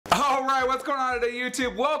Alright, what's going on today,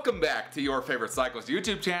 YouTube? Welcome back to your favorite cyclist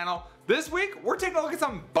YouTube channel. This week, we're taking a look at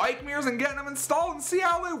some bike mirrors and getting them installed and see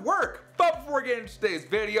how they work. But before we get into today's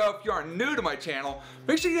video, if you are new to my channel,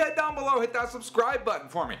 make sure you head down below, hit that subscribe button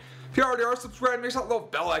for me. If you already are subscribed, make sure that little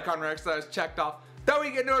bell icon next to that is checked off. That way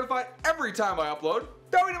you get notified every time I upload.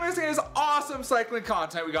 That way you don't miss any of this awesome cycling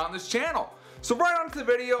content we got on this channel. So right on to the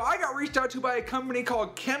video, I got reached out to by a company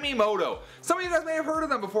called Kemimoto. Some of you guys may have heard of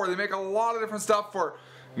them before. They make a lot of different stuff for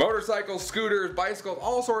motorcycles, scooters, bicycles,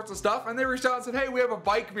 all sorts of stuff. And they reached out and said, hey, we have a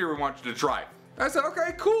bike mirror we want you to try. I said,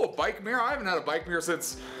 okay, cool, bike mirror. I haven't had a bike mirror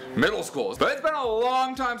since middle school. But it's been a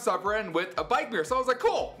long time suffering with a bike mirror. So I was like,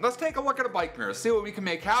 cool, let's take a look at a bike mirror, see what we can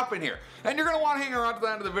make happen here. And you're gonna wanna hang around to the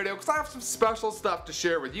end of the video because I have some special stuff to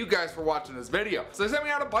share with you guys for watching this video. So they sent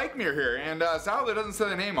me out a bike mirror here, and sadly it doesn't say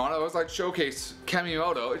the name on it. It was like Showcase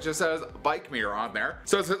Kemimoto. It just says bike mirror on there.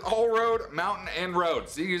 So it says all road, mountain, and road.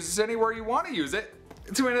 So you can use this anywhere you wanna use it.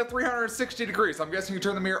 It's in at 360 degrees. So I'm guessing you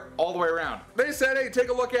turn the mirror all the way around. They said, hey, take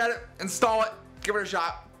a look at it, install it, give it a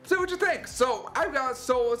shot, see what you think. So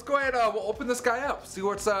let's go ahead, we'll open this guy up, see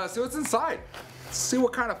what's inside. See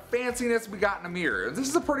what kind of fanciness we got in a mirror. This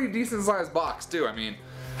is a pretty decent sized box too. I mean,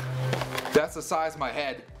 that's the size of my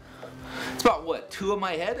head. It's about what, 2 of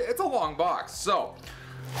my head? It's a long box. So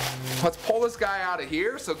let's pull this guy out of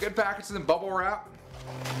here. So good packaging and bubble wrap.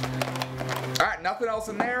 All right, nothing else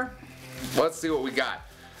in there. Let's see what we got.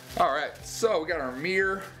 All right, so we got our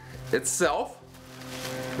mirror itself.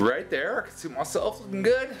 Right there, I can see myself looking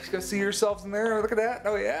good. You guys see yourselves in there? Look at that.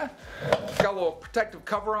 Oh yeah. Got a little protective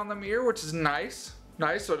cover on the mirror, which is nice.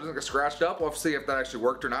 Nice, so it doesn't get scratched up. We'll have to see if that actually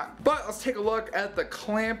worked or not. But let's take a look at the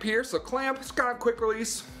clamp here. So clamp, it's got a quick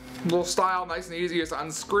release, little style, nice and easy. Just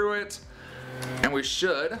unscrew it, and we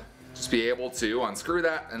should just be able to unscrew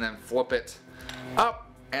that and then flip it up,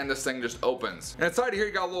 and this thing just opens. And inside of here,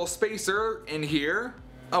 you got a little spacer in here.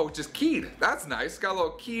 Oh, which is keyed. That's nice. Got a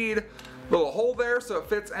little keyed little hole there, so it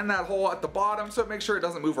fits in that hole at the bottom, so it makes sure it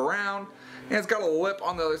doesn't move around. And it's got a lip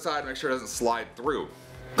on the other side to make sure it doesn't slide through.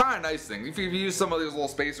 Kind of nice thing. If you've used some of these little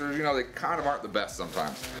spacers, you know they kind of aren't the best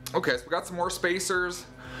sometimes. Okay, so we got some more spacers.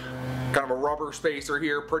 Kind of a rubber spacer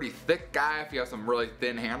here, pretty thick guy if you have some really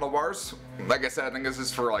thin handlebars. Like I said, I think this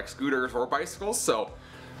is for like scooters or bicycles, so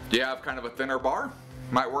if you have kind of a thinner bar,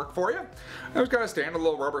 might work for you. And we've got a standard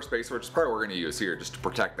little rubber spacer, which is probably what we're going to use here just to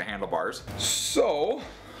protect the handlebars. So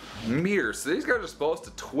mirrors. So these guys are supposed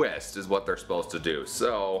to twist is what they're supposed to do.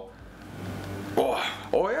 So,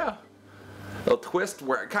 oh yeah. They'll twist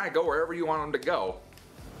where kind of go wherever you want them to go.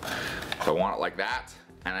 So I want it like that,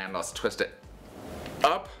 and then let's twist it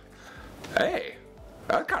up. Hey,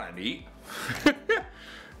 that's kind of neat.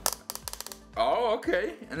 Oh,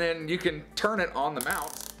 okay. And then you can turn it on the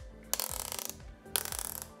mount,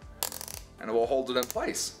 and it will hold it in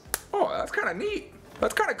place. Oh, that's kind of neat.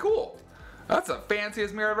 That's kind of cool. That's the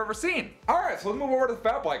fanciest mirror I've ever seen. Alright, so let's move over to the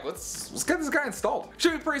fat bike. Let's get this guy installed.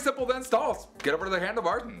 Should be pretty simple to install. Let's get over to the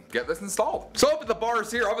handlebars and get this installed. So up at the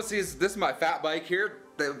bars here, obviously this is my fat bike here.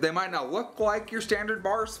 They might not look like your standard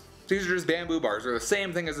bars. These are just bamboo bars. They're the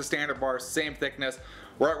same thing as the standard bars, same thickness,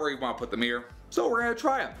 right where you want to put the mirror. So we're gonna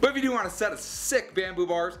try them. But if you do want a set of sick bamboo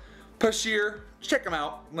bars, push here, check them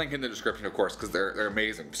out. Link in the description, of course, because they're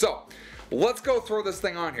amazing. So let's go throw this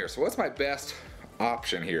thing on here. So what's my best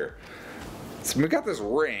option here? So we got this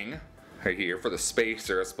ring right here for the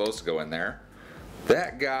spacer. It's supposed to go in there.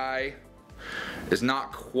 That guy is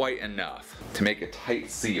not quite enough to make a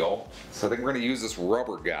tight seal. So I think we're gonna use this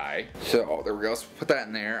rubber guy. So there we go, let's put that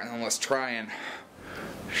in there, and then let's try and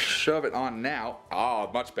shove it on now.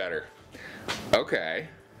 Oh, much better. Okay.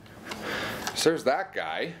 So there's that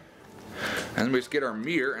guy. And then we just get our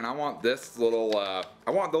mirror, and I want this little,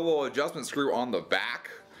 I want the little adjustment screw on the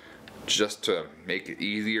back just to make it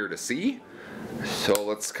easier to see. So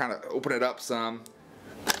let's kind of open it up some,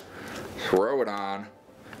 throw it on.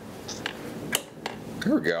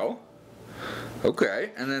 There we go.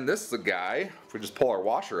 Okay, and then this is the guy, if we just pull our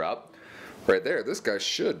washer up, right there, this guy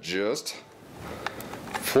should just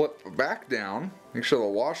flip back down, make sure the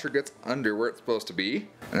washer gets under where it's supposed to be,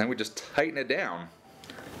 and then we just tighten it down.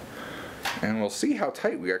 And we'll see how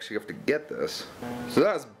tight we actually have to get this. So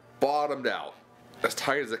that's bottomed out, as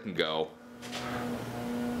tight as it can go.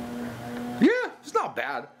 Yeah, it's not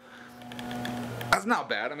bad. That's not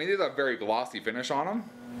bad. I mean, there's a very glossy finish on them,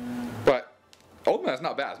 but ultimately that's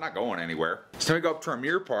not bad. It's not going anywhere. So we go up to our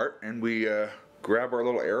mirror part and we grab our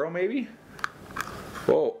little arrow maybe.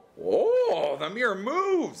 Whoa, oh, the mirror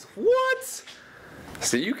moves. What?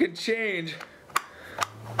 So you can change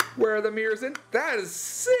where the mirror's in. That is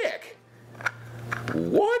sick.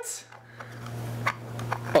 What?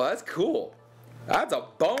 Oh, that's cool. That's a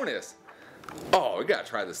bonus. Oh, we gotta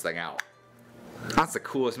try this thing out. That's the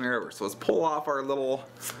coolest mirror ever. So let's pull off our little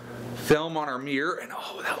film on our mirror, and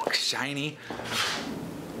oh, that looks shiny.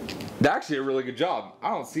 That's actually a really good job. I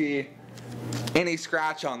don't see any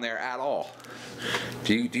scratch on there at all.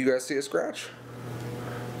 Do you guys see a scratch?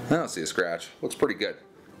 I don't see a scratch. Looks pretty good.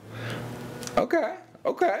 Okay,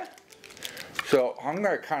 okay. So I'm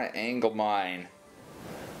gonna kind of angle mine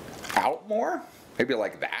out more, maybe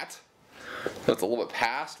like that. So it's a little bit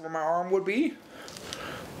past where my arm would be.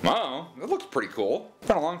 Oh, that looks pretty cool. It's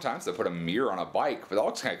been a long time since I put a mirror on a bike, but that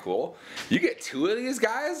looks kind of cool. You get 2 of these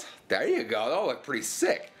guys? There you go, that'll look pretty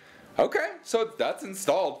sick. Okay, so that's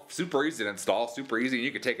installed. Super easy to install, super easy. You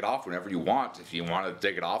can take it off whenever you want. If you want to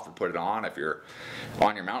take it off or put it on, if you're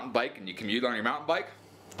on your mountain bike and you commute on your mountain bike,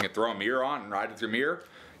 you can throw a mirror on and ride with your mirror.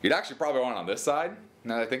 You'd actually probably want it on this side,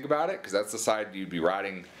 now that I think about it, because that's the side you'd be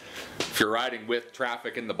riding. If you're riding with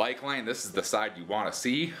traffic in the bike lane, this is the side you want to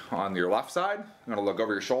see on your left side. I'm going to look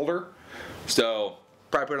over your shoulder. So,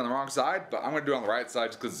 probably put it on the wrong side, but I'm going to do it on the right side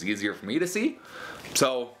just because it's easier for me to see.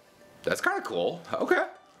 So, that's kind of cool. Okay.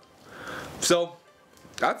 So,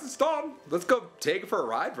 that's installed. Let's go take it for a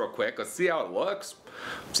ride real quick. Let's see how it looks.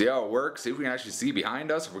 See how it works. See if we can actually see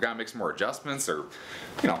behind us. If we got to make some more adjustments or,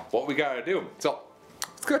 you know, what we got to do. So,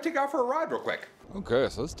 let's go take it out for a ride real quick. Okay,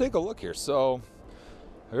 so let's take a look here. So,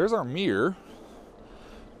 there's our mirror.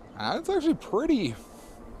 It's actually pretty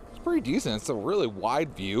decent. It's a really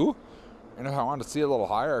wide view. And if I want to see a little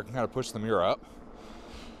higher, I can kind of push the mirror up.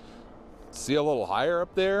 See a little higher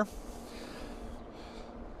up there.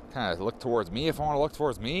 Kind of look towards me if I want to look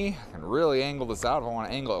towards me. I can really angle this out if I want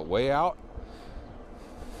to angle it way out.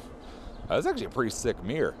 That's actually a pretty sick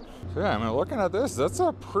mirror. So yeah, I mean, looking at this, that's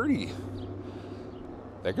a pretty...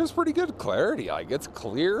 That gives pretty good clarity. Like, it's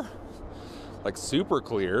clear. Like, super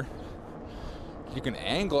clear. You can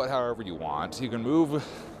angle it however you want. You can move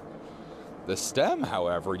the stem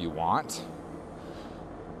however you want.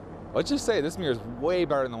 Let's just say this mirror is way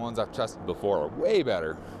better than the ones I've tested before. Way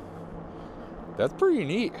better. That's pretty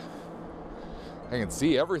neat. I can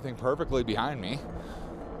see everything perfectly behind me.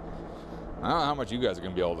 I don't know how much you guys are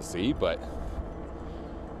going to be able to see, but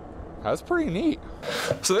that's pretty neat.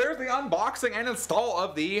 So there's the unboxing and install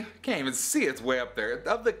of the, can't even see it's way up there,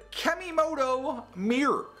 of the Kemimoto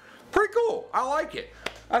mirror. Pretty cool. I like it.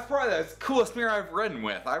 That's probably the coolest mirror I've ridden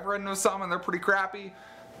with. I've ridden with some and they're pretty crappy.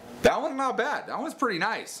 That one's not bad. That one's pretty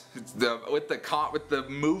nice. It's with the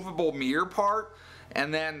movable mirror part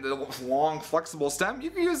and then the long flexible stem, you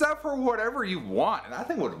can use that for whatever you want, and that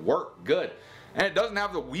thing would work good. And it doesn't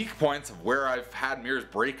have the weak points of where I've had mirrors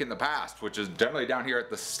break in the past, which is generally down here at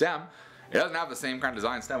the stem. It doesn't have the same kind of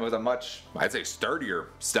design stem with a much, I'd say, sturdier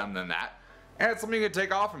stem than that. And it's something you can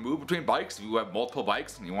take off and move between bikes if you have multiple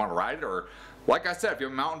bikes and you want to ride it. Or, like I said, if you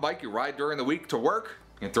have a mountain bike you ride during the week to work,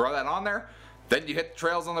 you can throw that on there. Then you hit the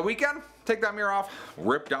trails on the weekend, take that mirror off,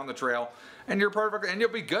 rip down the trail, and you're perfect, and you'll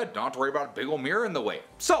be good. Don't have to worry about a big old mirror in the way.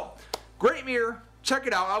 So, great mirror. Check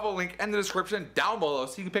it out. I'll have a link in the description down below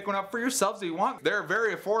so you can pick one up for yourselves if you want. They're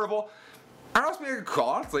very affordable. I don't know, cool,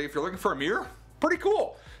 honestly, if you're looking for a mirror, pretty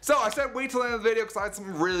cool. So I said wait till the end of the video because I had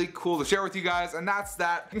something really cool to share with you guys, and that's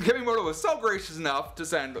that Kemimoto was so gracious enough to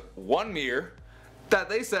send one mirror that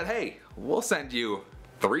they said, hey, we'll send you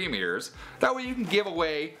 3 mirrors. That way you can give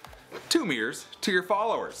away 2 mirrors to your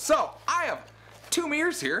followers. So I have 2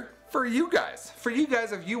 mirrors here for you guys. For you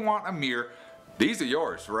guys, if you want a mirror, these are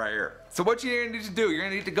yours right here. So what you're gonna need to do, you're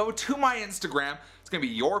gonna need to go to my Instagram. It's gonna be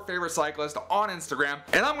Your Favorite Cyclist on Instagram.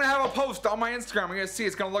 And I'm gonna have a post on my Instagram. You're gonna see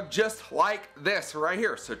it's gonna look just like this right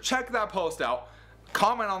here. So check that post out.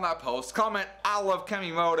 Comment on that post. Comment, I love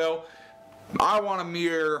Kemimoto. I want a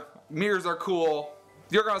mirror. Mirrors are cool.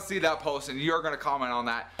 You're gonna see that post and you're gonna comment on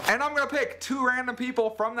that. And I'm gonna pick 2 random people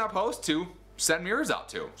from that post to send mirrors out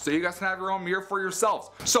to, so you guys can have your own mirror for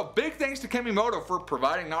yourselves. So big thanks to Kemimoto for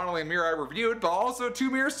providing not only a mirror I reviewed, but also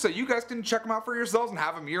 2 mirrors so you guys can check them out for yourselves and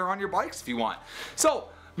have a mirror on your bikes if you want. So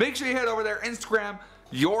make sure you head over there, Instagram,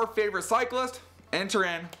 Your Favorite Cyclist, enter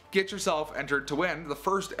in, get yourself entered to win the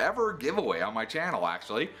first ever giveaway on my channel,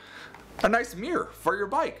 actually. A nice mirror for your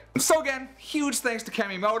bike. So again, huge thanks to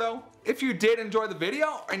Kemimoto. If you did enjoy the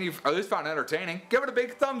video and you've at least found it entertaining, give it a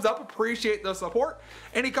big thumbs up. Appreciate the support.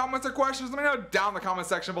 Any comments or questions, let me know down in the comment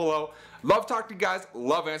section below. Love talking to you guys.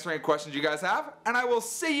 Love answering any questions you guys have. And I will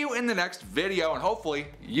see you in the next video. And hopefully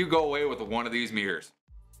you go away with one of these mirrors.